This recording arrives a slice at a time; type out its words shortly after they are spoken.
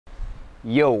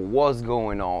Yo, what's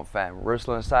going on, fam?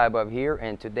 RUSLAN SAIBOV here,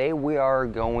 and today we are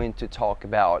going to talk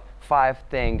about 5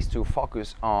 things to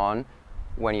focus on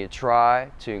when you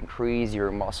try to increase your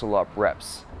muscle up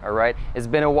reps. Alright, it's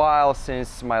been a while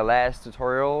since my last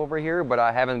tutorial over here, but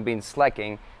I haven't been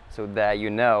slacking, so that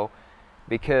you know,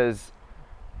 because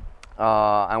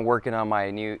I'm working on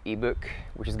my new ebook,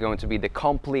 which is going to be the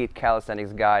complete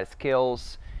calisthenics guide,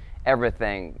 skills,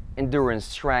 everything, endurance,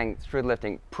 strength, street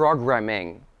lifting,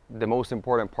 programming. The most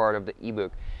important part of the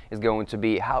ebook is going to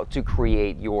be how to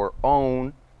create your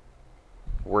own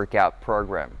workout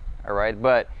program. All right,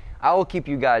 but I will keep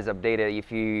you guys updated.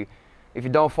 If you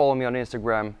don't follow me on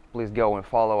Instagram, please go and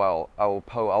follow.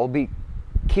 I'll be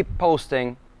keep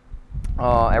posting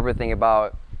everything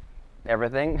about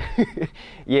everything.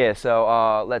 Yeah,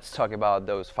 so let's talk about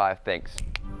those 5 things.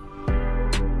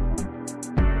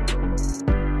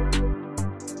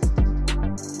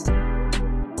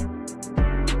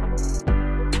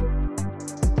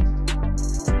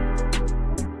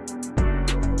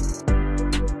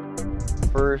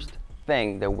 First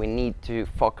thing that we need to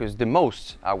focus the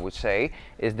most, I would say,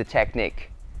 is the technique,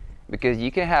 because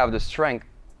you can have the strength,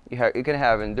 you can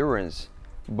have endurance,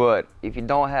 but if you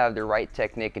don't have the right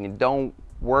technique and you don't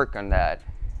work on that,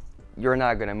 you're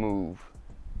not gonna move.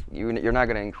 You're not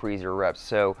gonna increase your reps.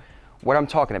 So what I'm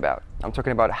talking about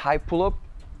high pull-up,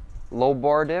 low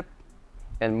bar dip,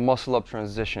 and muscle up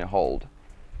transition hold.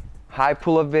 High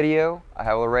pull-up video, I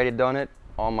have already done it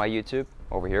on my YouTube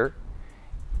over here.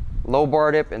 Low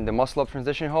bar dip and the muscle up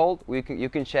transition hold, you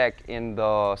can check in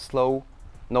the slow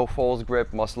no false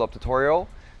grip muscle up tutorial.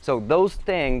 So those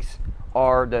things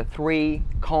are the 3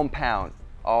 compound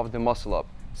of the muscle up.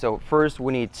 So first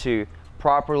we need to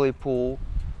properly pull,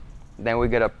 then we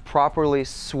gotta properly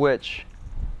switch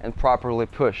and properly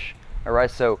push. All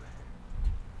right, so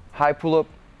high pull up,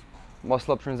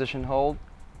 muscle up transition hold,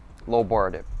 low bar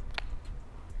dip.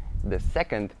 The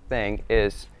second thing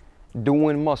is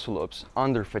doing muscle ups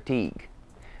under fatigue.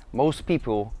 Most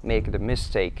people make the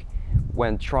mistake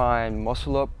when trying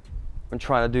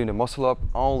to do the muscle up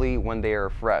only when they are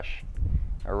fresh.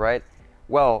 All right,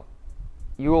 well,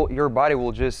 your body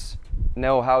will just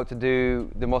know how to do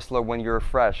the muscle up when you're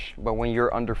fresh, but when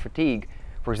you're under fatigue,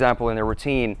 for example in a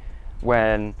routine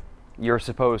when you're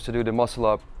supposed to do the muscle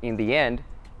up in the end,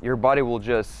 your body will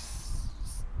just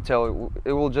tell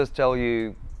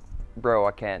you, bro,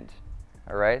 I can't.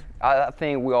 All right, I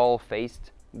think we all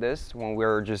faced this when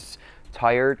we're just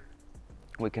tired,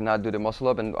 we cannot do the muscle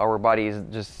up and our body is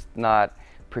just not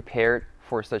prepared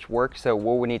for such work. So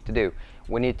what we need to do,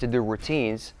 we need to do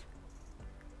routines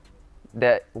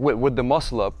that with the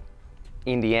muscle up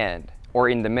in the end or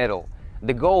in the middle.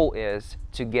 The goal is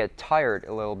to get tired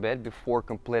a little bit before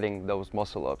completing those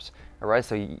muscle ups. All right,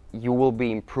 so you will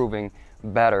be improving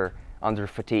better under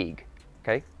fatigue.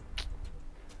 Okay,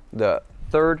 the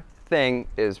third thing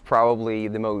is probably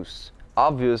the most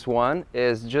obvious one,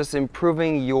 is just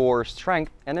improving your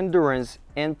strength and endurance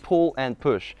in pull and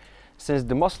push. Since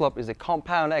the muscle up is a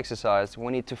compound exercise,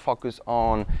 we need to focus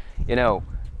on,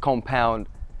 compound,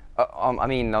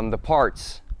 on the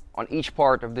parts, on each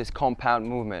part of this compound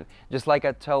movement. Just like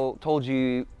I told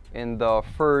you in the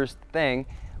first thing,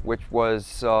 which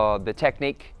was the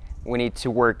technique, we need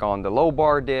to work on the low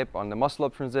bar dip, on the muscle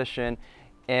up transition,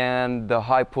 and the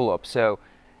high pull up. So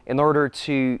in order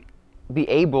to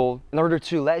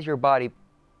let your body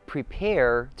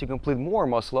prepare to complete more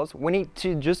muscle ups, we need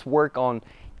to just work on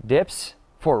dips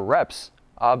for reps,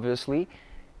 obviously,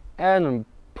 and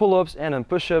pull-ups and on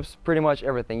push-ups, pretty much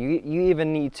everything. You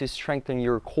even need to strengthen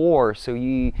your core, so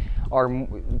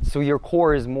your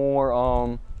core is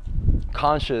more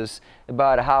conscious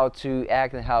about how to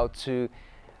act and how to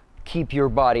keep your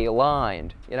body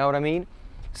aligned. You know what I mean?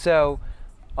 So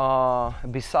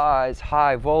besides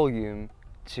high volume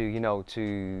to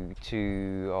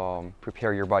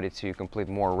prepare your body to complete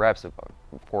more reps, of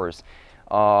course,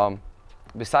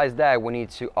 besides that, we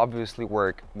need to obviously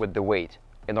work with the weight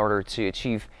in order to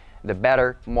achieve the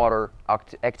better motor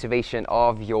activation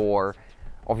of your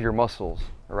muscles,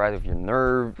 right, of your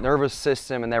nervous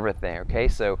system and everything. Okay,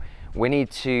 so we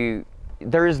need to,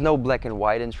 there is no black and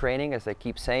white in training, as I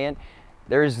keep saying.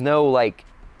 There is no like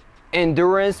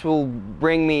endurance will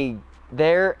bring me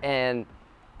there and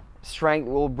strength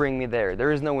will bring me there.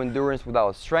 There is no endurance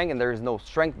without strength, and there is no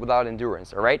strength without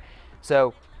endurance. All right,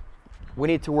 so we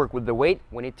need to work with the weight,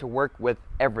 we need to work with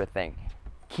everything.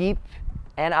 Keep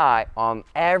an eye on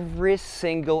every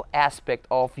single aspect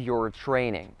of your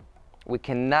training. We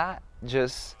cannot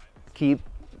just keep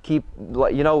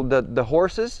the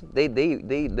horses, they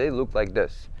look like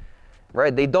this,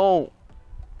 right? They don't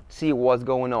see what's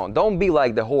going on. Don't be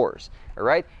like the horse, all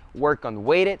right? work on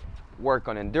weighted, work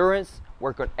on endurance,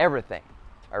 work on everything.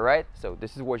 All right, so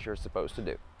this is what you're supposed to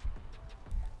do.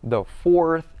 The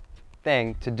fourth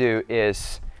thing to do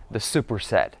is the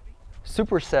superset.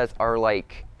 Supersets are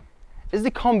like, it's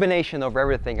the combination of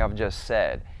everything I've just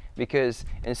said, because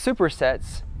in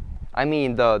supersets, I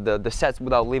mean the sets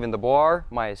without leaving the bar,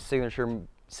 my signature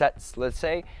sets, let's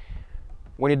say.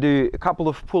 When you do a couple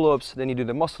of pull-ups, then you do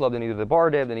the muscle up, then you do the bar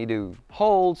dip, then you do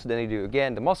holds, then you do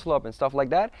again the muscle up and stuff like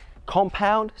that.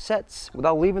 Compound sets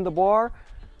without leaving the bar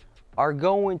are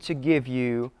going to give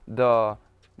you the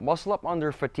muscle up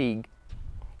under fatigue,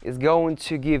 is going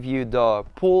to give you the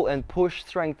pull and push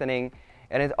strengthening,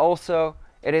 and it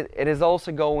is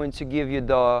also going to give you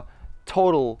the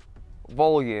total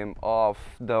volume of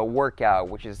the workout,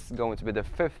 which is going to be the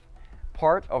fifth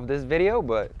part of this video,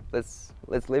 but let's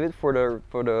leave it for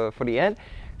the end.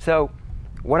 So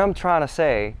what I'm trying to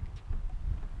say,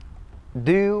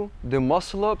 do the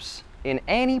muscle ups in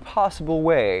any possible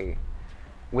way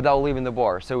without leaving the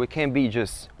bar. So it can be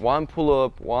just one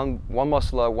pull-up, one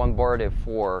muscle up, one bar dip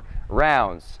for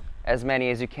rounds, as many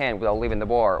as you can without leaving the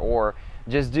bar, or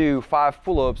just do 5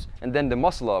 pull-ups and then the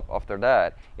muscle up after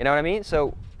that. You know what I mean?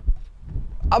 So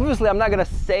obviously I'm not gonna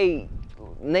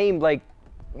name like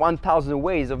 1,000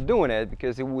 ways of doing it,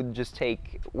 because it would just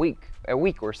take a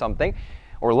week or something,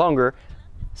 or longer.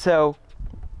 So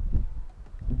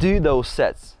do those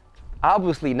sets.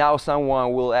 Obviously now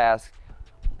someone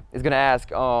is gonna ask,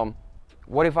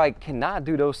 what if I cannot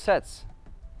do those sets?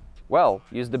 Well,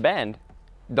 use the band.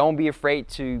 Don't be afraid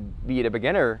to be the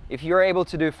beginner. If you're able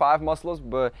to do 5 muscle ups,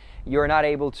 but you're not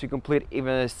able to complete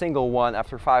even a single one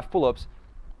after 5 pull-ups,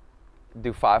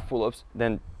 do 5 pull-ups,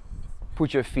 then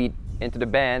put your feet into the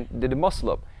band, do the muscle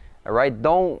up. All right,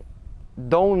 don't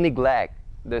neglect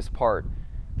this part.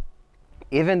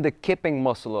 Even the kipping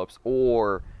muscle ups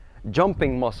or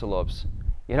jumping muscle ups,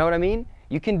 you know what I mean?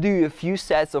 You can do a few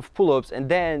sets of pull-ups and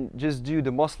then just do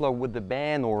the muscle up with the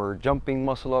band or jumping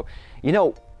muscle up. You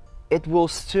know, it will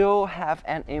still have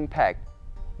an impact.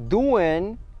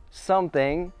 Doing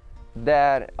something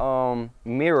that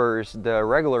mirrors the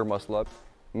regular muscle up,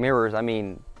 mirrors, I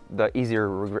mean the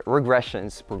easier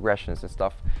progressions and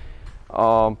stuff,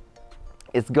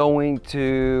 it's going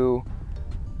to,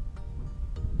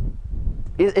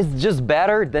 it's just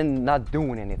better than not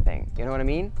doing anything. You know what I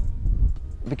mean?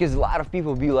 Because a lot of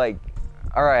people be like,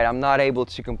 all right, I'm not able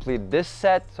to complete this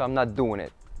set, so I'm not doing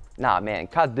it. Nah, man,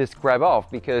 cut this crap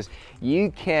off, because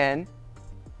you can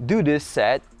do this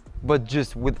set, but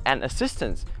just with an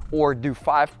assistance, or do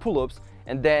 5 pull-ups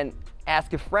and then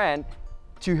ask a friend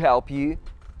to help you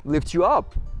lift you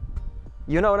up.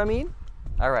 You know what I mean?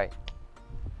 All right.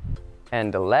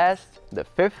 And the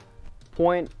fifth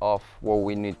point of what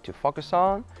we need to focus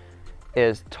on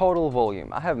is total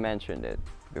volume. I have mentioned it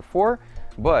before,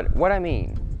 but what I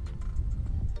mean,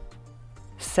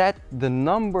 set the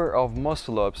number of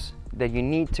muscle ups that you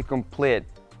need to complete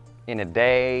in a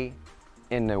day,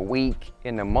 in a week,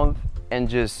 in a month, and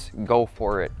just go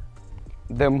for it.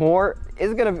 The more,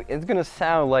 it's gonna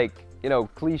sound like, you know,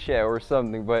 cliche or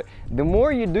something, but the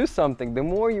more you do something, the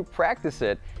more you practice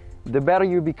it, the better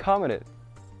you become at it.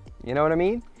 You know what I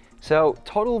mean? So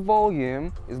total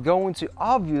volume is going to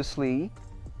obviously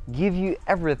give you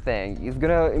everything. It's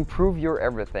gonna improve your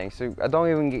everything. So I don't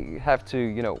even have to,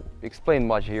 you know, explain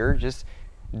much here. Just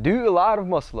do a lot of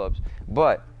muscle ups.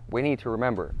 But we need to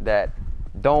remember that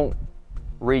don't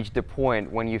reach the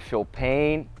point when you feel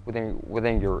pain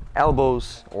within your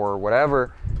elbows or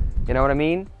whatever. You know what I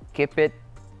mean? Keep it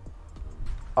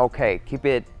okay. Keep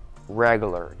it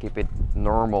regular. Keep it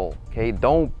normal. Okay?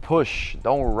 Don't push.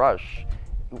 Don't rush.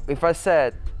 If I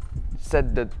said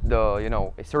the you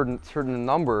know, a certain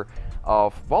number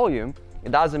of volume,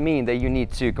 it doesn't mean that you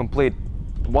need to complete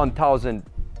 1,000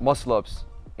 muscle ups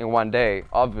in one day,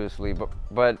 obviously.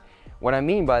 But what I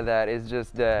mean by that is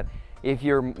just that if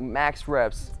your max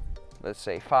reps, let's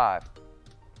say 5,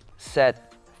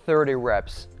 set 30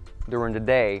 reps during the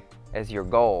day as your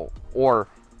goal, or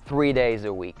 3 days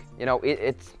a week. You know,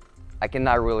 I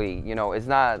cannot really, you know, it's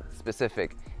not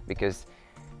specific, because,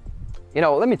 you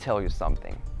know, let me tell you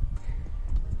something.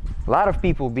 A lot of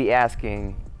people be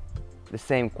asking the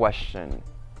same question,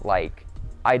 like,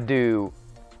 I do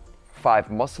 5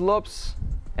 muscle ups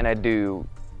and I do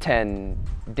 10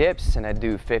 dips and I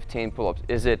do 15 pull-ups.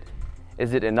 Is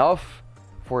it enough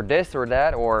for this or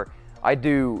that? Or I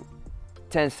do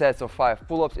 10 sets of 5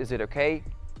 pull-ups, is it okay?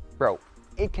 Bro,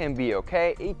 it can be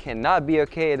okay, it cannot be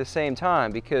okay at the same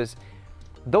time, because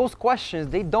those questions,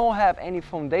 they don't have any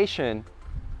foundation,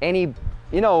 any,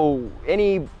 you know,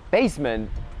 any basement,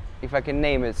 if I can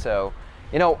name it so.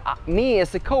 You know, me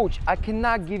as a coach, I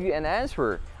cannot give you an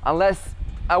answer. unless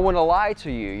I want to lie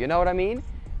to you, you know what I mean?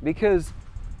 Because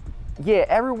yeah,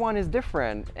 everyone is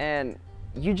different, and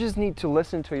you just need to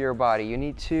listen to your body. You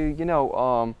need to, you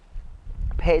know,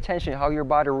 pay attention how your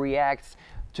body reacts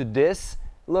to this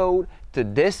load, to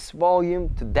this volume,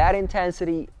 to that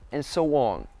intensity, and so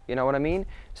on. You know what I mean?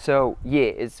 So yeah,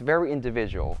 it's very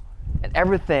individual, and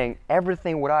everything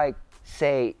what I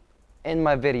say in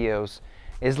my videos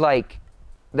is like,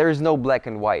 there is no black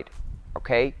and white.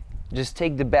 Okay, just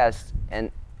take the best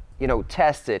and, you know,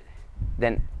 test it,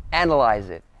 then analyze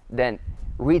it, then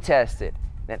retest it,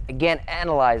 then again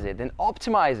analyze it, then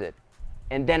optimize it,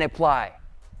 and then apply.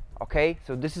 Okay,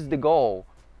 so this is the goal.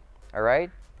 All right,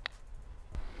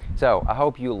 so I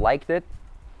hope you liked it.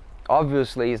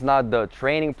 Obviously it's not the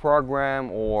training program,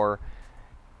 or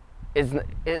it's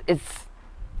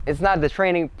not the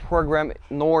training program,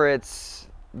 nor it's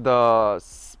the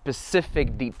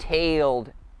specific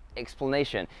detailed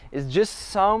explanation. It's just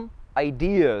some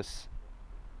ideas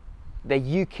that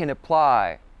you can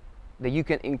apply, that you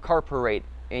can incorporate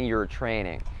in your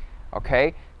training.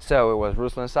 Okay, so it was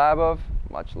RUSLAN SAIBOV.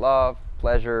 Much love,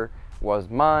 pleasure was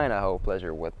mine. I hope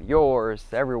pleasure was yours.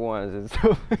 Everyone's.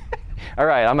 All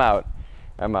right, I'm out.